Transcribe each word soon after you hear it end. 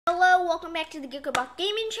Hello, welcome back to the GikkerBot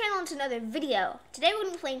Gaming channel. It's another video. Today we're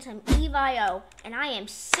going to be playing some EVIO, and I am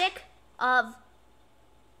sick of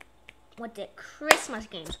Christmas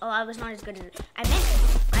games. Oh, I was not as good as I meant.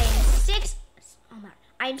 I am sick. Oh my!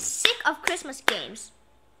 I am sick of Christmas games.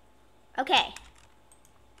 Okay,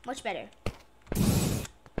 much better.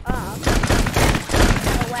 Oh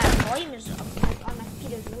wow, the volume is on my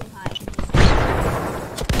computer is really high.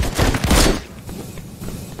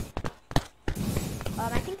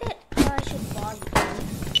 I think that I should log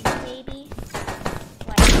in, maybe,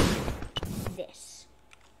 like this.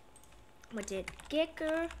 What did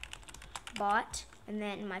GikkerBot, and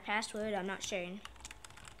then my password, I'm not sharing.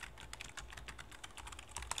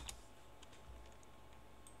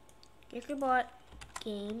 GikkerBot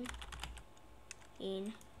game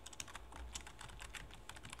in.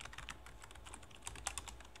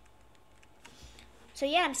 So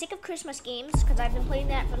yeah, I'm sick of Christmas games because I've been playing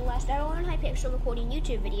that for the last hour and I picture recording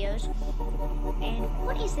YouTube videos. And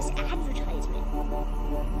what is this advertisement?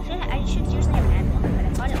 I should seriously have an ad blocker, but I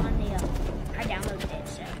got it on the, I downloaded it,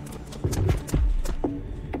 so.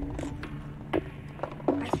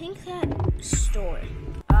 I think that store.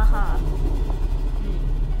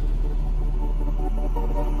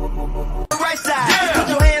 Right side, yeah. Put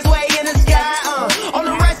your hands way in the sky, on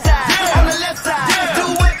the right side, yeah. On the left side, yeah. Do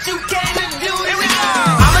what you can to do it.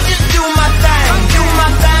 I'ma just do my thing, do my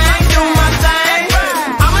thing, do my thing.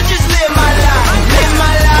 I'ma just live my life, live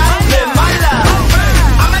my life, live my life.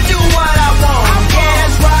 I'ma do what I want, yeah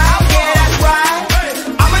that's right, yeah that's right.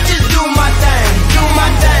 I'ma just do my thing, do my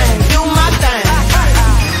thing, do my thing.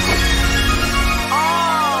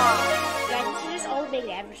 Guys, this is just all big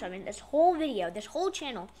advertisement. This whole video, this whole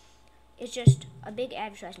channel is just a big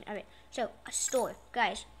advertisement. Alright, so a store,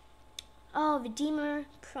 guys. Oh, Redeemer,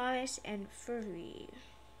 Promise, and Furry.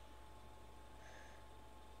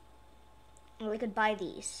 Or we could buy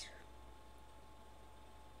these.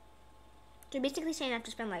 So basically saying I have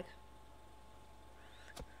to spend like,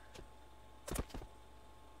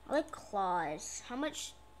 I like claws. How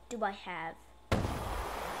much do I have?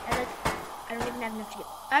 I don't even have enough to get.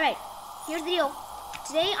 Alright, here's the deal.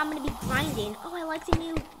 Today I'm gonna be grinding. Oh, I like the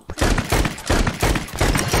new.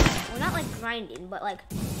 Well, not like grinding, but like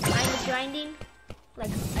kind of grinding.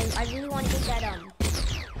 Like I really want to get that I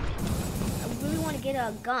really want to get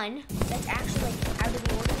a gun that's actually like out of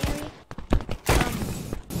the ordinary.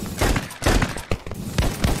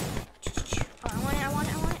 Oh, I want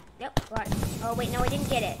it. Yep, got it. Oh wait, no, I didn't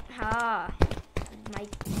get it.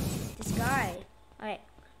 This guy. All right.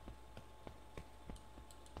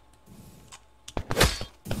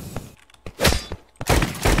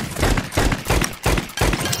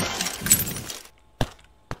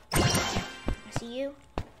 You.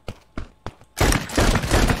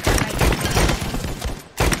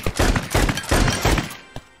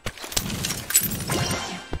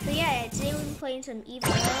 So yeah, today we'll be playing some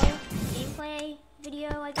EVIO gameplay video,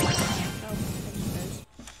 I guess. Oh,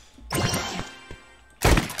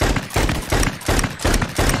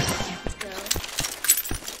 let's go.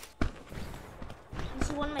 This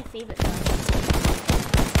is one of my favorite guns.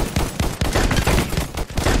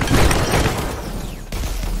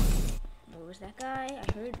 Was that guy? I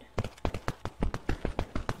heard.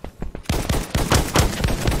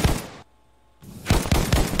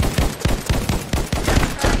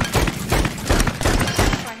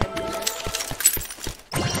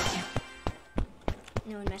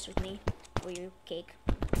 No one mess with me or your cake.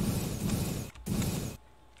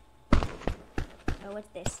 Oh, what's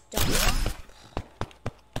this?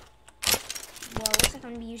 Well, looks like I'm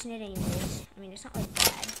gonna be using it anyways. I mean, it's not like bad.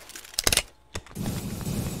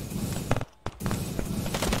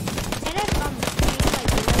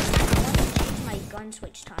 Gun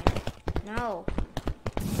switch time. No.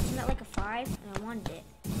 Isn't that like a 5? And I wanted it.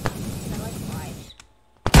 I like 5s.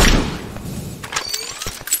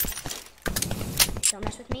 Don't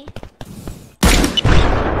mess with me.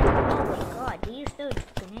 Oh my god, they use those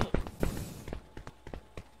grenades.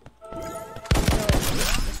 So,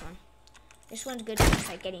 this one. This one's good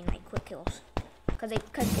for like getting like quick kills. Because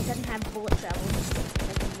it doesn't have bullet travel. It's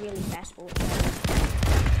like a really fast bullet travel.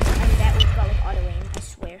 And that one's got like auto aim, I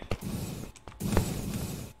swear.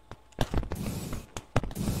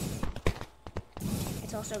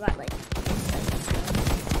 It's also got like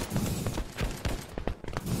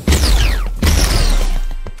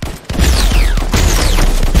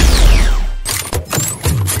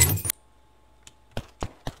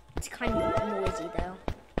it's kind of noisy though.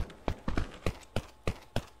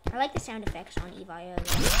 I like the sound effects on EVIO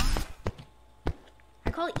though. I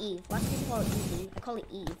call it Eve. Lots of people call it Evie. I call it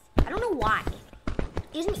Eve. I don't know why.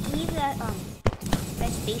 Isn't Eve that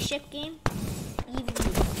spaceship game? Eve.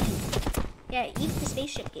 Yeah, Eve the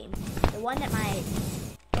spaceship game. The one that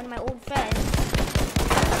one of my old friends.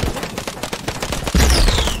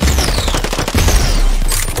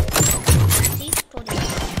 See? Told you.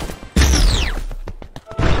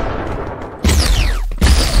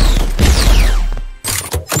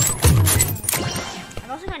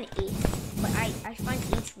 I've also gotten 8, but I find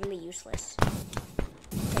 8's really useless.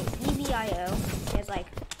 Okay, EVIO. There's like.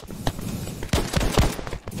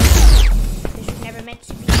 This was never meant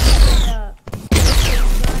to be.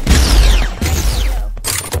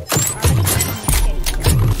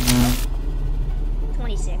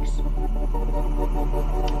 26.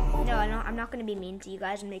 No, I'm not gonna be mean to you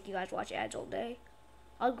guys and make you guys watch ads all day.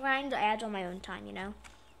 I'll grind the ads on my own time, you know.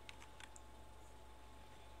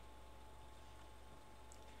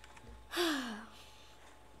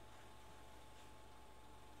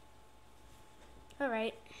 All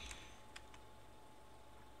right.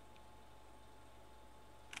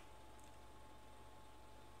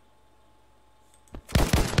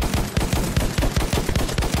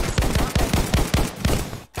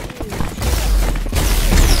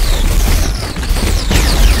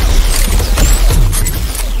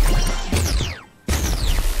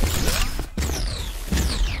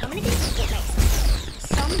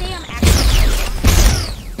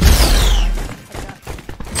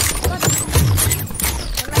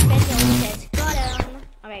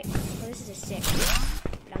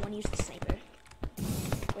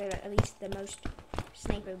 The most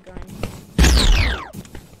sniper gun.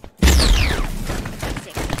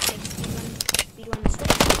 6 speed one mistake.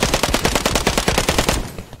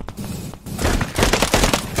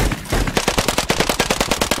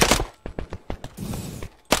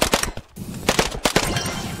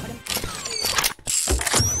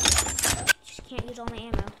 Just can't use all my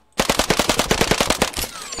ammo. Oh,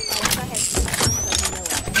 this guy has like no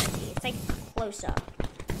weapon. It's like close up,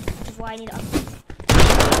 which is why I need to upgrade.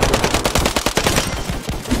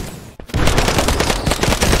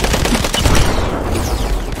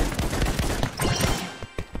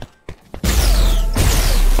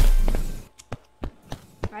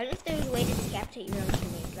 I don't know if there's a way to decapitate your own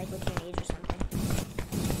teammates, like with grenades or something.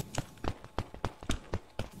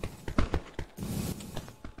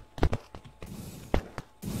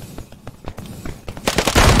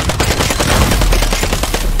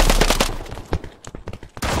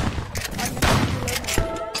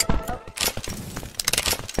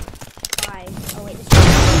 Oh wait, this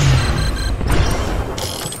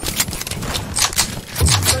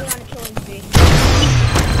is going on a killing spree.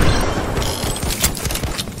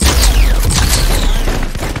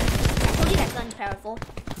 Powerful.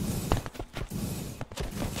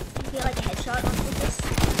 You feel like a headshot on this.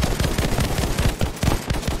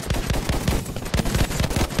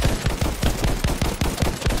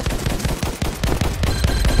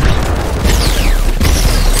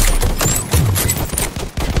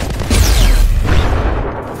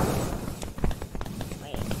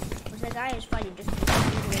 Wait, was the guy is fighting just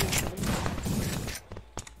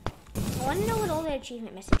I want to know what all the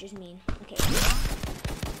achievement messages mean. Okay.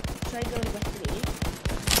 So I go to the 3.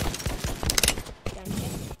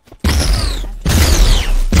 Gunship.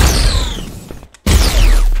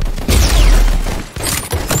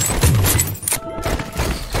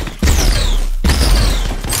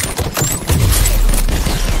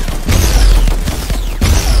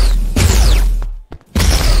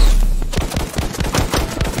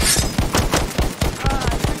 I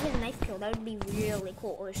want to get a knife kill. That would be really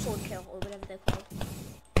cool. Or a sword kill, or whatever they're called.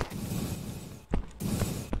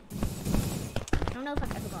 I don't know if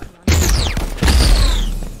I've ever gotten one.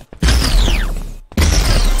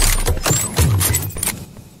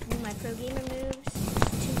 My pro gamer moves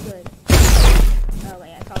too good. Oh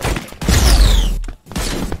wait, I probably did.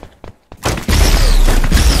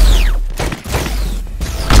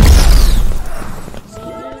 I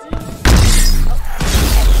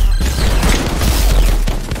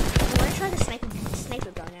want to try the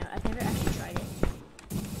sniper gun out. I've never actually tried it.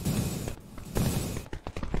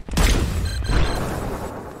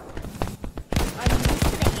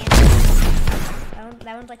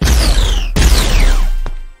 That one's like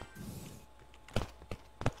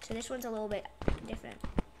so this one's a little bit different.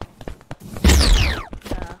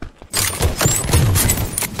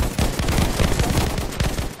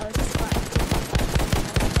 Oh, it's a spot.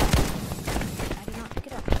 I did not pick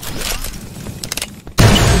it up.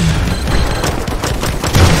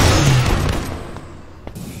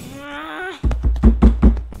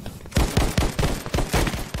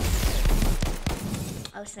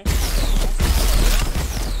 Oh, sniper.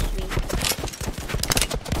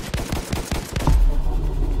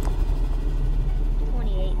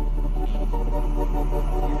 28.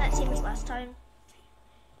 And that same as last last time.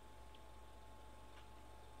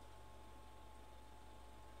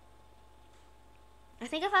 I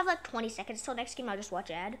think if I have like 20 seconds till next game, I'll just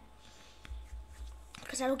watch ad.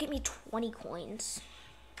 Because that'll get me 20 coins.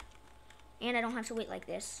 And I don't have to wait like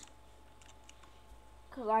this.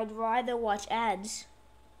 Because I'd rather watch ads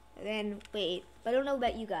than wait. But I don't know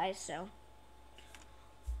about you guys, so.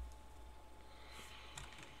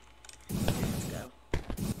 Let's go.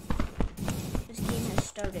 This game has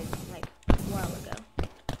started like a while ago.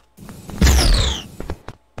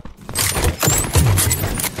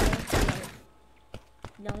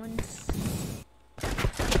 No one's.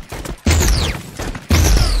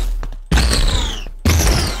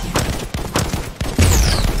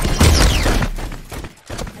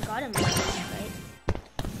 I got him, right?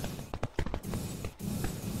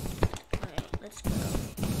 Alright, let's go.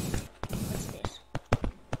 What's this?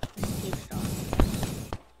 Escape stop.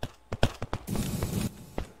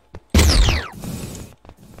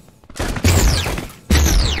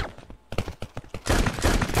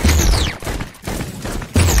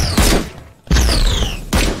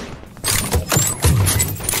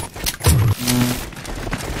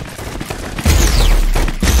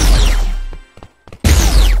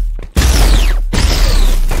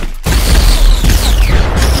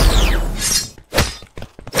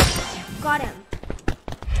 Got him.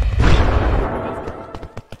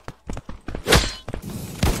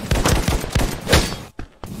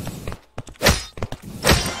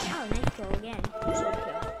 Oh, nice kill again. Sword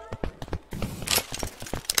kill.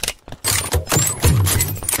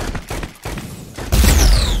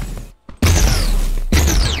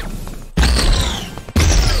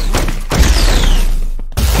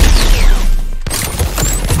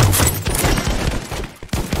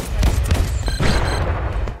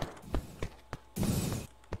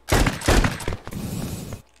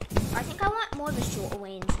 I think I want more of a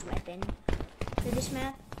short-ranged weapon for this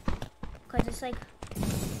map, because it's like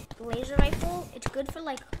the laser rifle. It's good for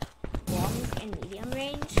like long and medium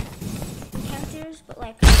range encounters, but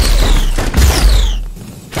like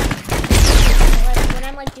when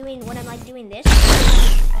I'm like doing this, I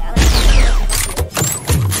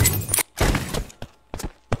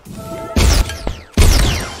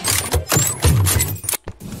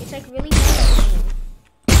it's like really good at aim.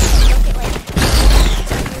 Look at like.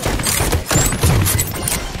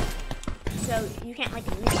 So you can't like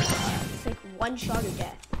use it. It's like one shot or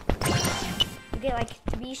death. You get like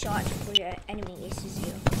 3 shots before your enemy aces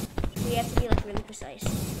you. So you have to be like really precise.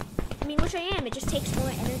 I mean, which I am. It just takes more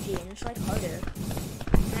energy and it's like harder.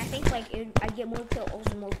 And I think like I'd get more kills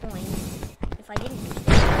and more coins if I didn't use this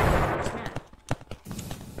map.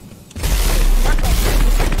 Not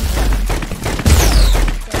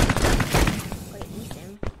like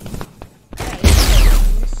Ethan. Alright.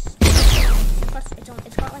 Plus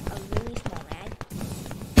it's got like a really small mag.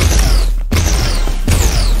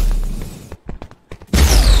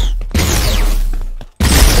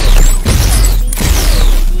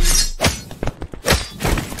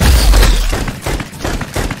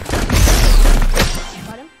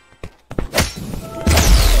 Got him.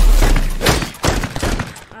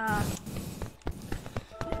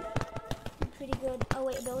 Pretty good. Oh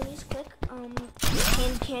wait, abilities quick.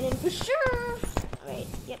 Hand cannon for sure. Alright,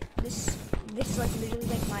 yep. This is like literally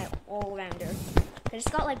like my all-rounder. Cause it's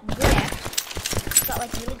got like good it's got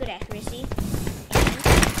like really good accuracy. And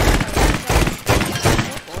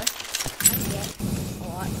therefore, I can get a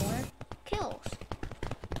lot more kills.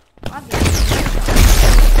 Obviously.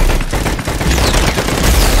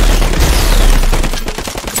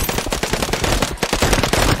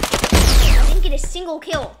 I didn't get a single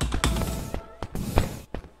kill.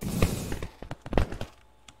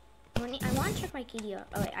 I want to check my KDR.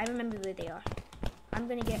 Oh wait, I remember where they are. I'm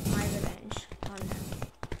gonna get my revenge on them.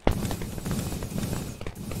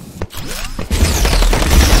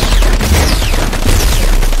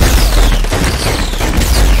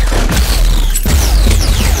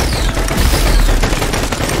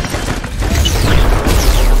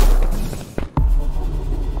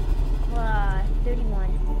 Wow,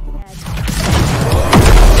 31.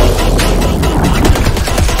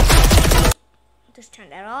 Just turn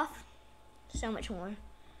that off. So much more.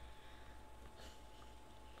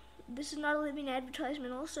 This is not a living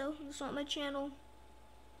advertisement also. It's not my channel.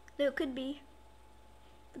 Though it could be.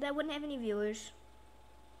 But I wouldn't have any viewers.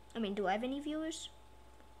 I mean, do I have any viewers?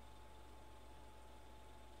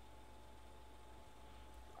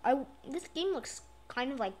 This game looks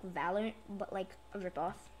kind of like Valorant, but like a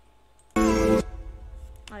ripoff.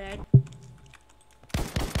 Alright.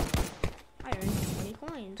 I earned 20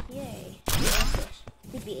 coins. Yay. What's this?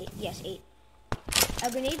 Could be 8. Yes, 8. A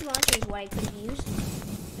grenade launcher is what I could have used.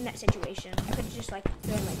 And that situation. I could have just like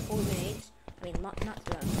thrown like 4 grenades. I mean, not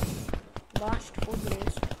thrown. Launched 4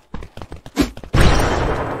 grenades.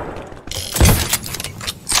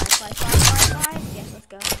 Five. Yes, let's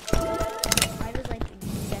go. 5 is like the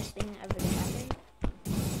best thing ever to happen.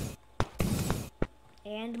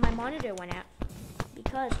 And my monitor went out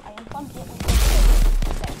because I unplugged it with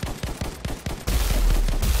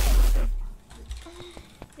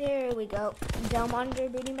There we go. Dell monitor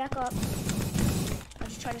booting back up. I'll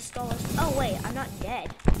just try to stall us. Oh wait, I'm not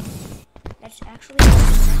dead. That's actually go.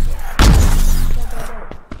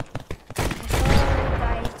 I saw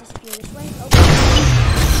guys disappear this way. Oh.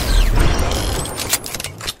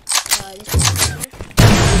 This is better.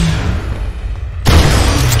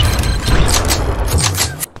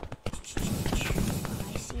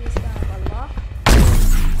 I see this guy have a lock.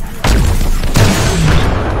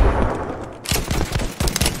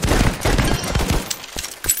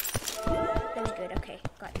 That was good. Okay,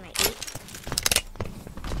 got my 8.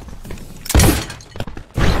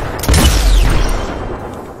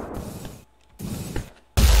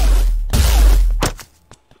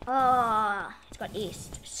 Oh, it's got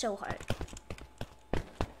aced so hard.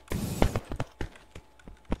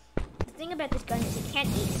 The thing about this gun is it can't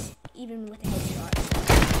ace, even with a headshot.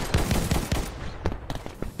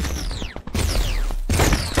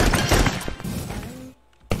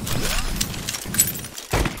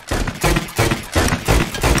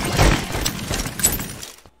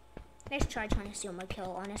 Nice try trying to steal my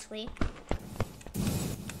kill, honestly.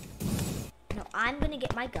 No, I'm gonna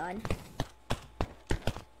get my gun.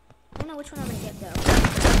 I don't know which one I'm gonna get though.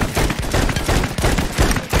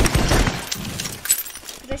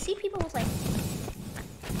 Because I see people with like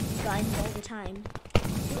guns all the time.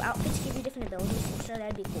 Do outfits give you different abilities? So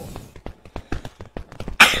that'd be cool.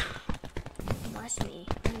 Bless me.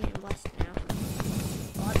 I'm getting blessed now.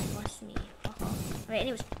 God bless me. Alright,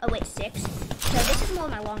 anyways. Oh wait, 6. So this is more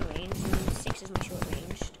my long range, and 6 is my short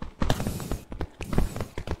ranged.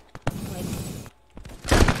 Like.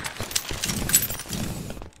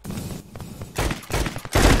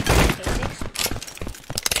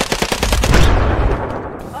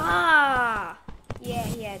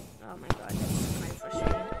 Oh my god, that's kind of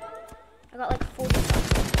frustrating. I got like 40 shots.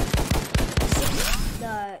 6,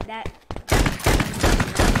 that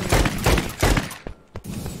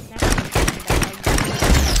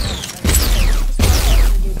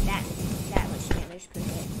much damage per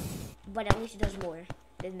hit. But at least it does more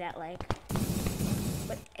than that, like.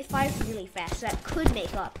 But it fires really fast, so that could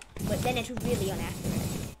make up. But then it's really inaccurate.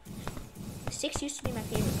 6 used to be my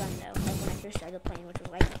favorite gun though, like when I first started playing, which was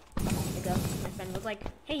like a month ago. My friend was like,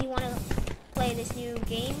 hey, you wanna play this new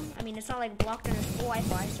game? I mean, it's not like blocked under full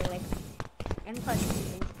Wi-Fi, so like, and plus,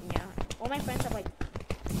 yeah, all my friends have like,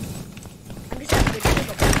 I'm just not good at it,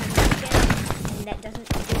 and that doesn't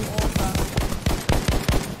do all the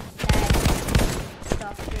bad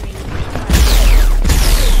stuff during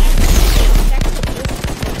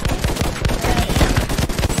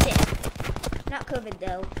not COVID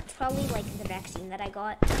though. It's probably like the vaccine that I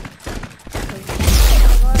got.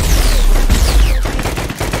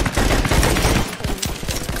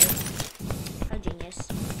 How genius.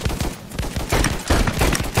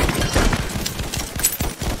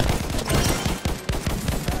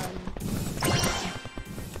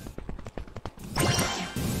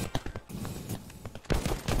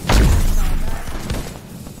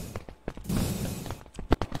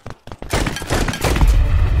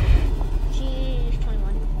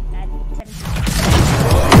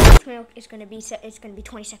 It's gonna be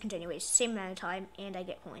 20 seconds anyways, same amount of time, and I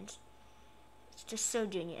get coins. It's just so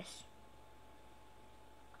genius.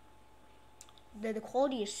 The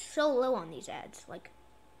quality is so low on these ads. Like,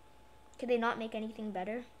 could they not make anything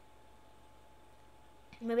better?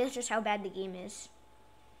 Maybe that's just how bad the game is.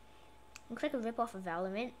 Looks like a ripoff of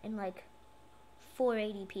Valorant in like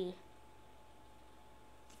 480p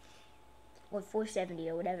or 470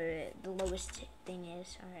 or whatever the lowest thing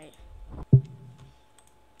is. All right.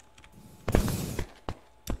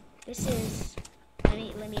 This is, let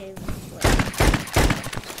me in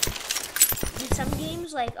some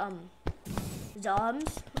games like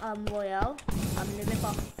Zombs, Royale, they rip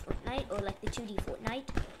off Fortnite, or like the 2D Fortnite.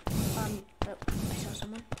 Oh, I saw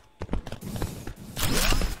someone.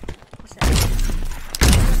 What's that?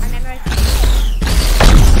 I memorized.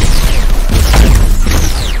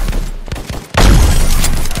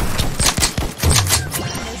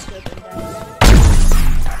 No scoping, guys.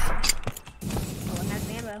 Oh, I'm out of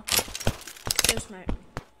ammo. So smart.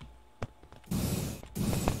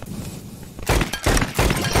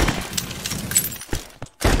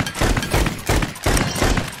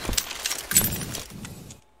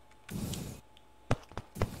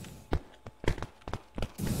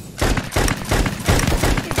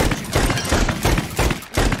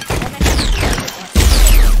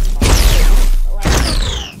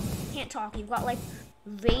 got like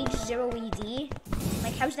Rage 0 ED.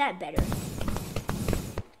 Like, how's that better?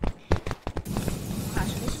 So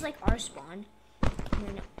this is like our spawn. And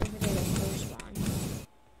then over there is their spawn.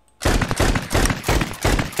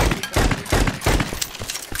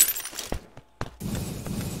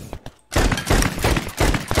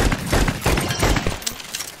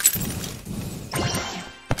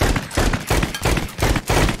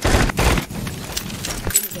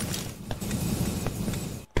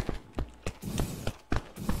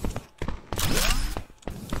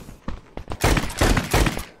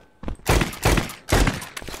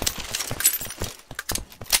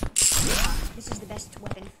 This is the best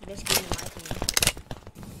weapon for this game in my opinion,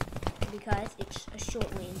 because it's a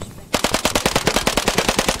short range weapon.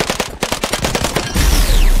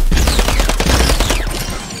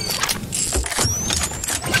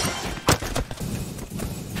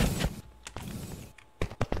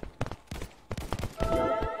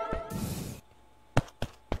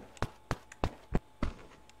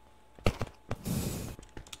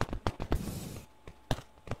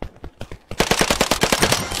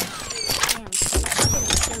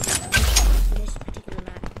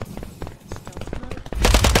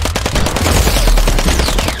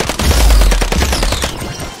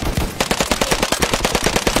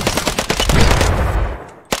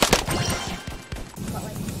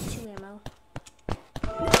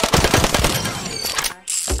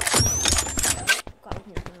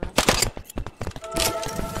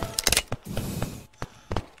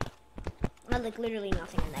 Like literally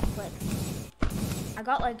nothing in that clip. I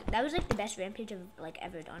got like, that was like the best rampage I've like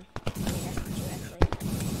ever done. I mean, that's not true actually.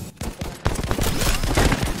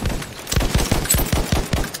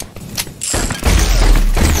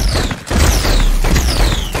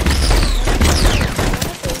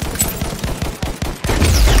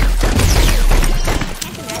 I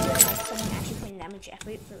can't imagine like someone actually putting that much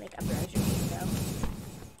effort for like a browser game though.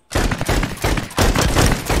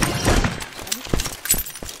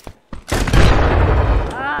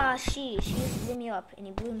 She just blew me up, and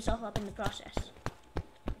he blew himself up in the process.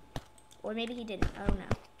 Or maybe he didn't, I don't know.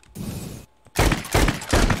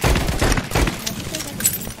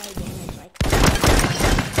 Damage, like...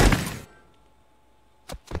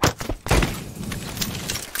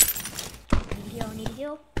 Need a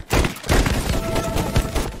heal.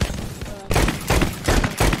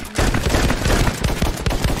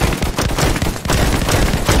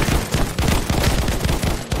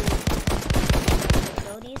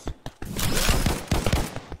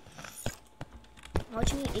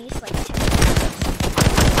 Watch me ace like 10 times.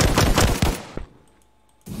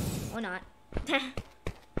 Or not. I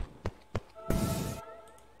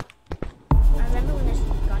remember when this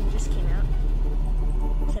gun just came out.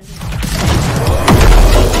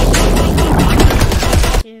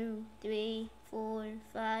 2, 3, 4,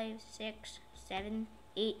 5, 6, 7,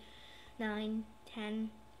 8, 9, 10,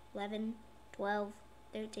 11, 12,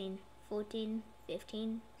 13, 14,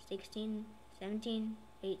 15, 16, 17,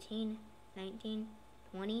 18, 19,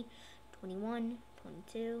 20, 21,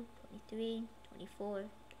 22, 23, 24,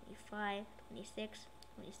 25, 26,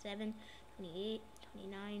 27, 28,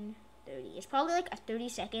 29, 30. It's probably like a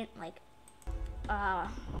 30-second, like,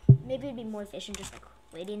 maybe it'd be more efficient just like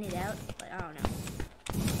waiting it out, but I don't know.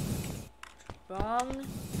 Wrong.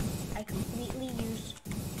 I completely used.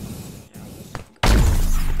 Tell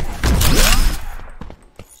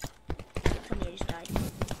me I just died.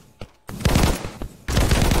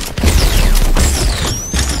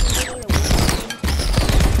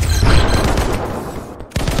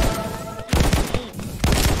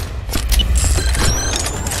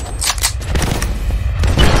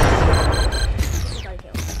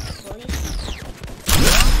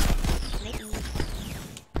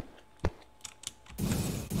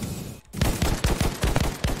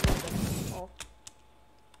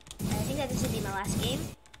 This would be my last game,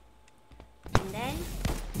 and then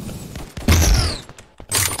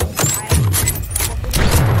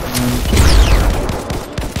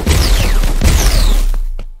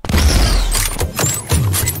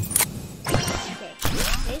okay,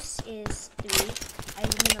 this is 3. I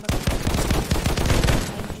remember.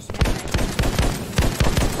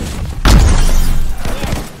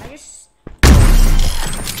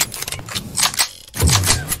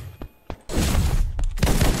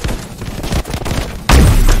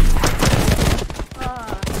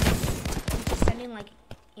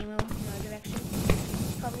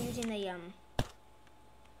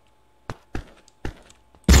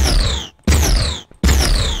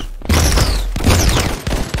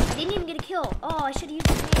 I didn't even get a kill. Oh, I should have used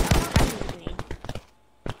a grenade. I didn't use a grenade.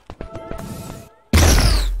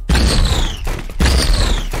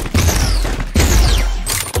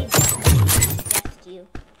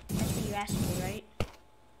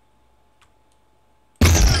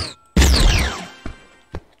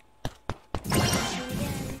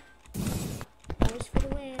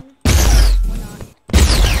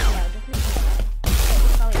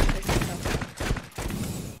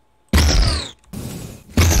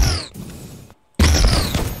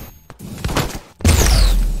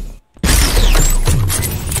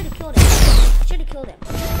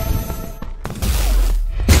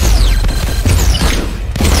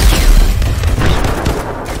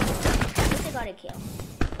 kill.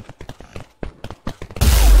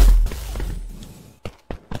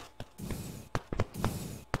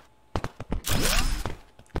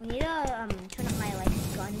 I need to turn up my like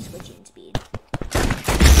gun switching speed.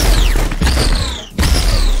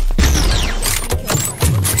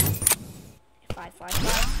 5.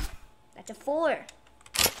 That's a 4.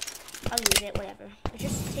 I'll lose it, whatever. It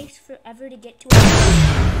just takes forever to get to it.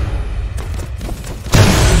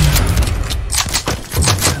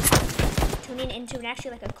 Tuning into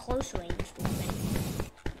actually like a close range weapon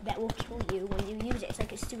that will kill you when you use it. It's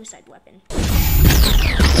like a suicide weapon. I've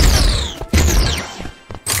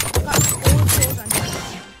got 4 kills on this.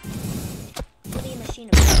 Really a machine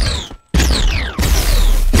of guns.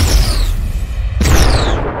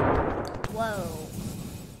 Whoa.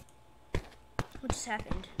 What just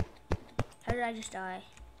happened? How did I just die?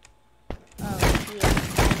 Oh, he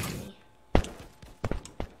attacked me.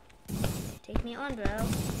 Take me on, bro. Go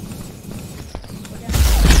down.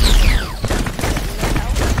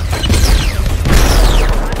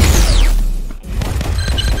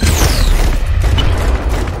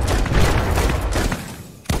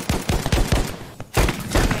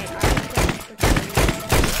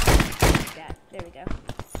 There we go.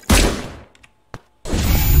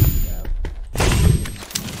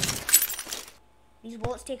 These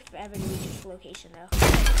bullets take forever to reach its location, though.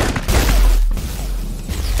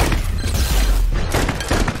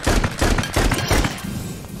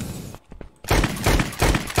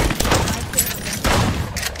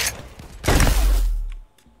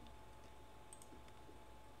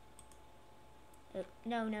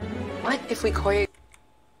 No. What if we choreo?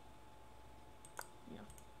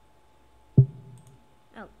 No.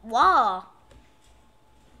 Oh,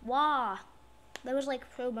 wow. That was like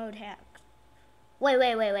pro mode hack. Wait,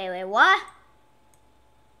 what?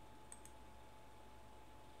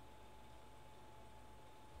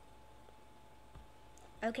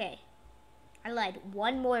 Okay. I lied.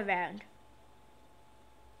 One more round.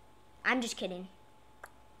 I'm just kidding.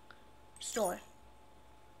 Store.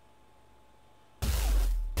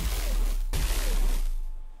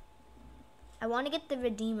 I want to get the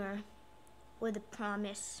Redeemer or the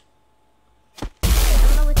Promise. I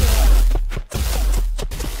don't know what they are.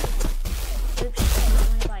 Oops, I don't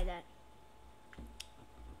want to buy that.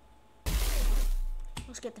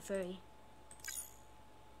 Let's get the furry.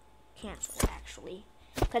 Cancel, actually.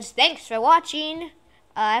 Because thanks for watching.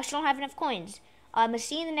 I actually don't have enough coins. I'll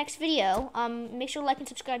see you in the next video. Make sure to like and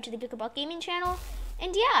subscribe to the GikkerBot Gaming channel.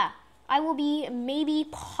 And yeah, I will be maybe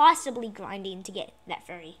possibly grinding to get that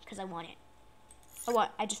furry because I want it.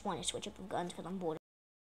 I just want to switch up of guns because I'm bored.